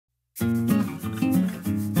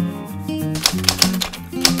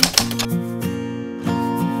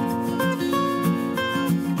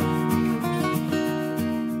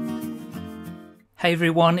Hey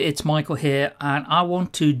everyone, it's Michael here, and I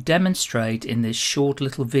want to demonstrate in this short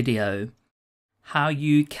little video how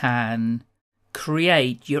you can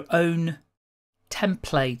create your own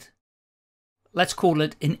template, let's call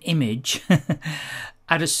it an image,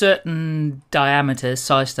 at a certain diameter,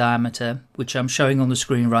 size diameter, which I'm showing on the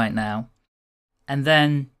screen right now, and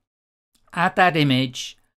then add that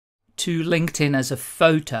image to LinkedIn as a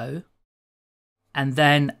photo, and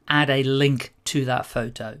then add a link to that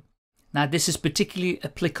photo. Now, this is particularly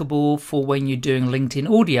applicable for when you're doing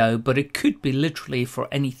LinkedIn audio, but it could be literally for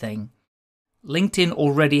anything. LinkedIn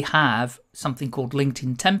already have something called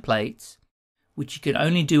LinkedIn templates, which you can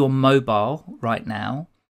only do on mobile right now.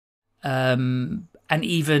 And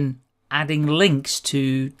even adding links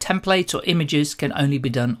to templates or images can only be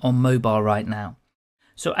done on mobile right now.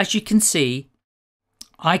 So as you can see,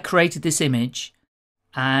 I created this image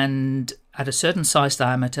and at a certain size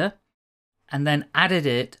diameter, and then added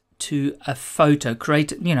it to a photo,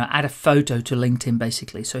 add a photo to LinkedIn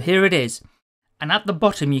basically. So here it is. And at the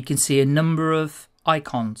bottom, you can see a number of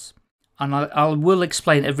icons. And I will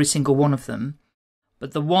explain every single one of them.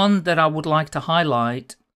 But the one that I would like to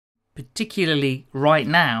highlight, particularly right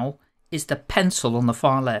now, is the pencil on the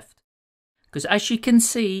far left. Because as you can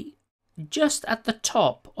see, just at the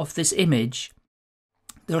top of this image,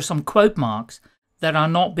 there are some quote marks that are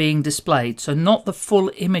not being displayed. So not the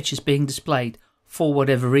full image is being displayed, for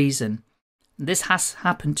whatever reason. This has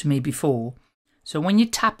happened to me before. So when you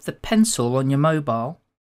tap the pencil on your mobile,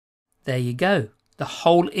 there you go. The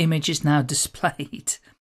whole image is now displayed.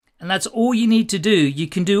 And that's all you need to do. You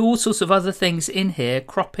can do all sorts of other things in here,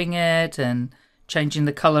 cropping it and changing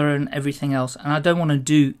the color and everything else. And I don't want to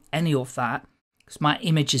do any of that because my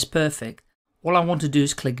image is perfect. All I want to do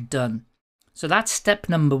is click done. So that's step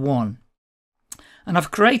number one. And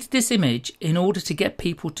I've created this image in order to get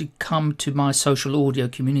people to come to my social audio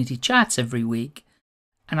community chats every week.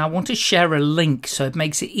 And I want to share a link so it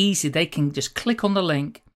makes it easy. They can just click on the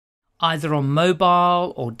link either on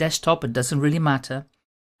mobile or desktop. It doesn't really matter.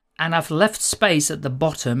 And I've left space at the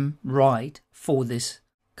bottom right for this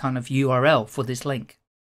kind of URL for this link.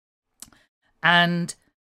 And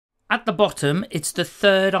at the bottom, it's the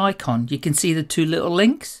third icon. You can see the two little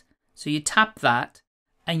links. So you tap that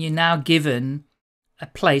and you're now given a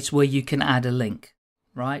place where you can add a link,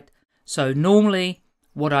 right? So normally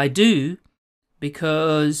what I do,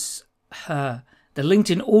 because the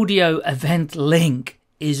LinkedIn audio event link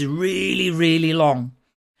is really, really long.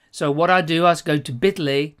 So what I do is go to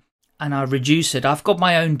bit.ly and I reduce it. I've got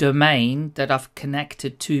my own domain that I've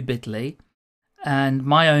connected to bit.ly, and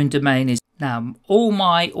my own domain is now all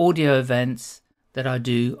my audio events that I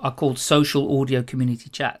do are called social audio community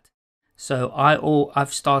chat. So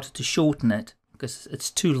I've started to shorten it, because it's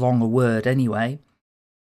too long a word anyway,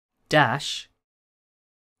 dash,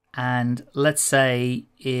 and let's say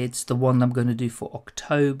it's the one I'm going to do for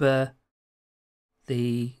October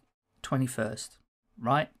the 21st,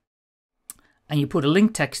 right? And you put a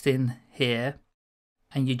link text in here,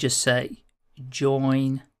 and you just say,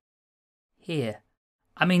 join here.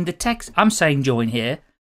 I mean, the text, I'm saying join here,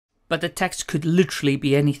 but the text could literally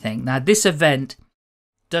be anything. Now, this event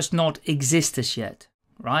does not exist as yet.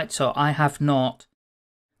 Right, so I have not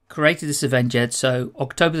created this event yet, so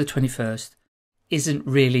October the 21st isn't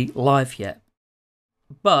really live yet.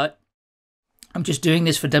 But I'm just doing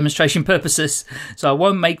this for demonstration purposes, so I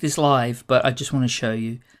won't make this live, but I just want to show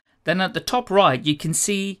you. Then at the top right, you can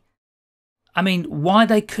see, I mean, why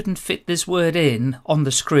they couldn't fit this word in on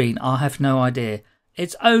the screen, I have no idea.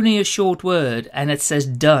 It's only a short word, and it says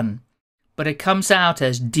done, but it comes out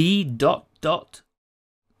as D dot dot.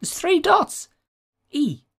 There's 3 dots.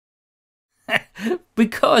 E.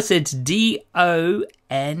 Because it's D-O-N-E.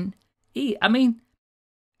 I mean,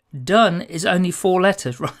 done is only 4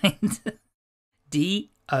 letters, right?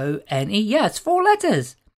 D-O-N-E. Yeah, it's 4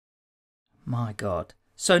 letters. My God.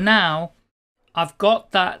 So now I've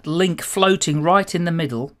got that link floating right in the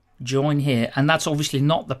middle, join here, and that's obviously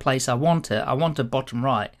not the place I want it. I want it bottom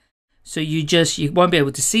right. So you won't be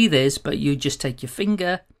able to see this, but you just take your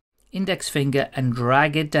finger, index finger, and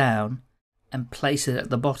drag it down and place it at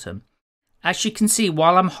the bottom. As you can see,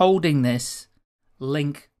 while I'm holding this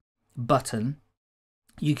link button,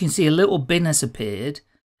 you can see a little bin has appeared.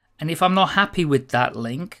 And if I'm not happy with that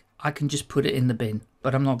link, I can just put it in the bin,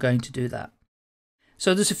 but I'm not going to do that.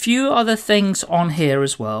 So there's a few other things on here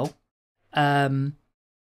as well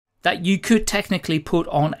that you could technically put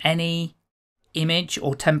on any image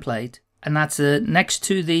or template. And that's next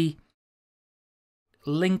to the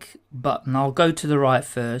link button. I'll go to the right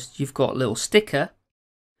first. You've got a little sticker,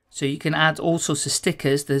 so you can add all sorts of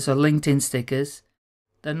stickers. There's a LinkedIn stickers.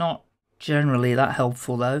 They're not generally that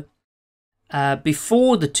helpful though.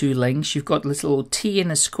 before the two links, you've got this little T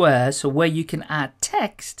in a square, so where you can add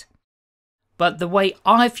text. But the way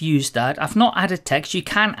I've used that, I've not added text. You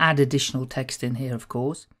can add additional text in here, of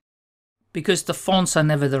course, because the fonts are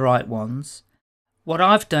never the right ones. What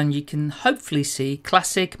I've done, you can hopefully see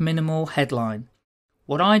classic minimal headline.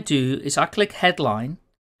 What I do is I click headline,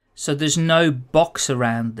 so there's no box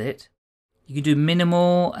around it. You can do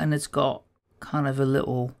minimal and it's got kind of a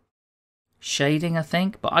little shading, I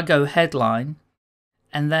think, but I go headline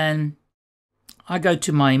and then I go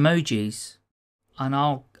to my emojis and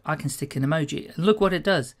I can stick an emoji. And look what it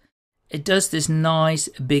does. It does this nice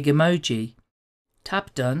big emoji.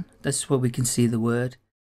 Tap done, that's where we can see the word,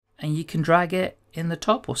 and you can drag it in the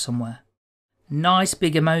top or somewhere. Nice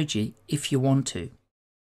big emoji if you want to.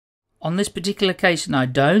 On this particular occasion I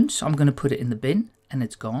don't, so I'm going to put it in the bin and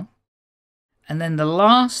it's gone. And then the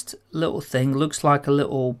last little thing looks like a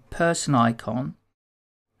little person icon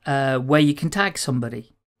where you can tag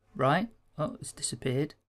somebody, right? Oh, it's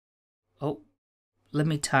disappeared. Oh, let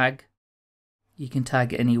me tag. You can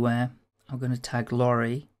tag anywhere. I'm going to tag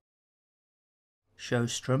Laurie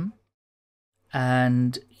Showstrom.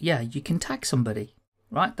 And yeah, you can tag somebody,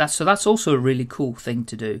 right? So that's also a really cool thing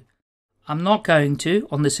to do. I'm not going to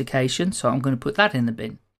on this occasion, so I'm going to put that in the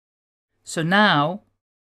bin. So now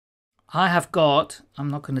I have got, I'm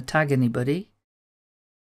not going to tag anybody.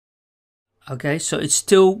 Okay, so it's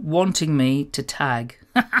still wanting me to tag.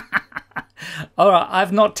 Alright,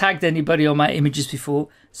 I've not tagged anybody on my images before,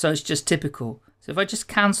 so it's just typical. So if I just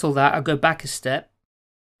cancel that, I'll go back a step.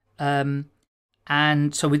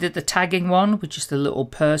 And so we did the tagging one, which is the little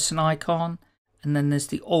person icon, and then there's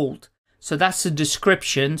the alt. So that's the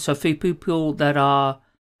description. So for people that are,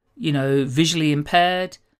 you know, visually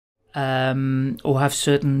impaired or have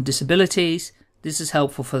certain disabilities, this is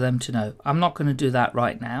helpful for them to know. I'm not going to do that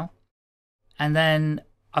right now. And then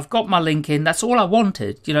I've got my link in. That's all I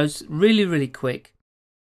wanted. You know, it's really, really quick.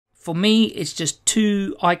 For me, it's just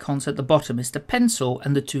two icons at the bottom. It's the pencil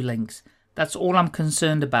and the two links. That's all I'm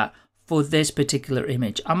concerned about for this particular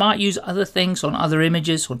image. I might use other things on other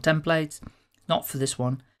images or templates. Not for this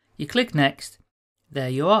one. You click next. There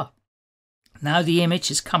you are. Now the image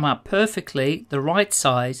has come out perfectly, the right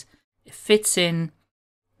size. It fits in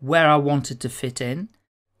where I want it to fit in.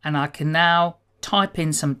 And I can now type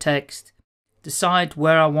in some text, decide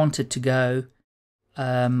where I want it to go.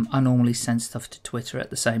 I normally send stuff to Twitter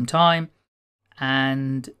at the same time.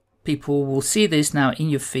 And people will see this now in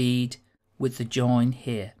your feed with the join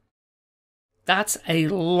here. That's a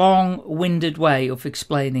long-winded way of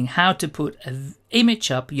explaining how to put an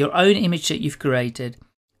image up, your own image that you've created,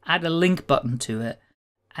 add a link button to it.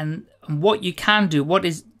 And what you can do, what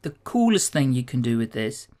is the coolest thing you can do with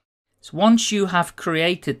this, is once you have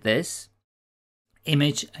created this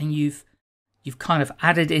image and you've kind of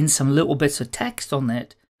added in some little bits of text on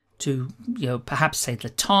it to, you know, perhaps say the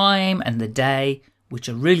time and the day, which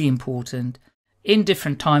are really important, in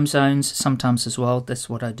different time zones sometimes as well. That's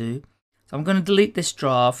what I do. So I'm going to delete this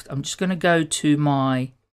draft. I'm just going to go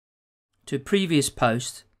to a previous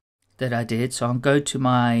post that I did. So I'll go to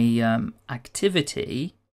my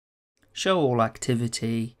activity, show all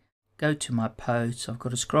activity, go to my posts. I've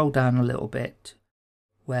got to scroll down a little bit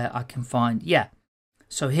where I can find, yeah.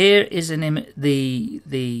 So here is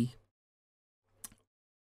the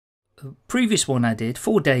previous one I did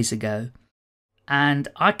 4 days ago, and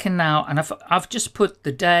I can now, and I've just put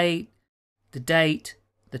the day, the date,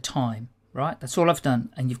 the time. Right, that's all I've done.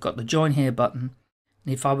 And you've got the join here button.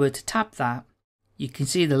 And if I were to tap that, you can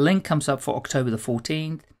see the link comes up for October the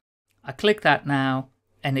 14th. I click that now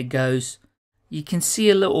and it goes. You can see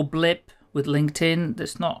a little blip with LinkedIn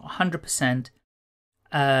that's not 100%.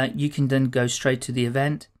 You can then go straight to the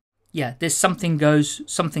event. Yeah, there's something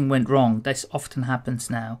went wrong. This often happens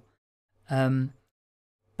now.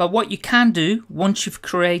 But what you can do, once you've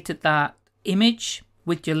created that image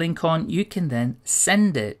with your link on, you can then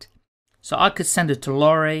send it. So I could send it to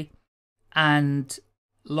Laurie, and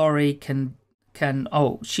Laurie can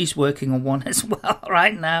oh, she's working on one as well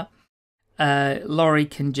right now. Laurie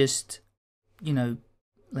can just, you know,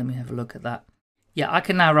 let me have a look at that. Yeah, I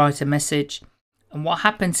can now write a message, and what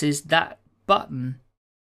happens is that button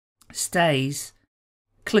stays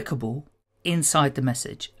clickable inside the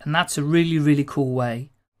message, and that's a really, really cool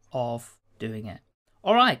way of doing it.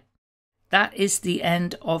 All right, that is the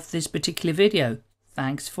end of this particular video.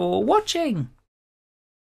 Thanks for watching.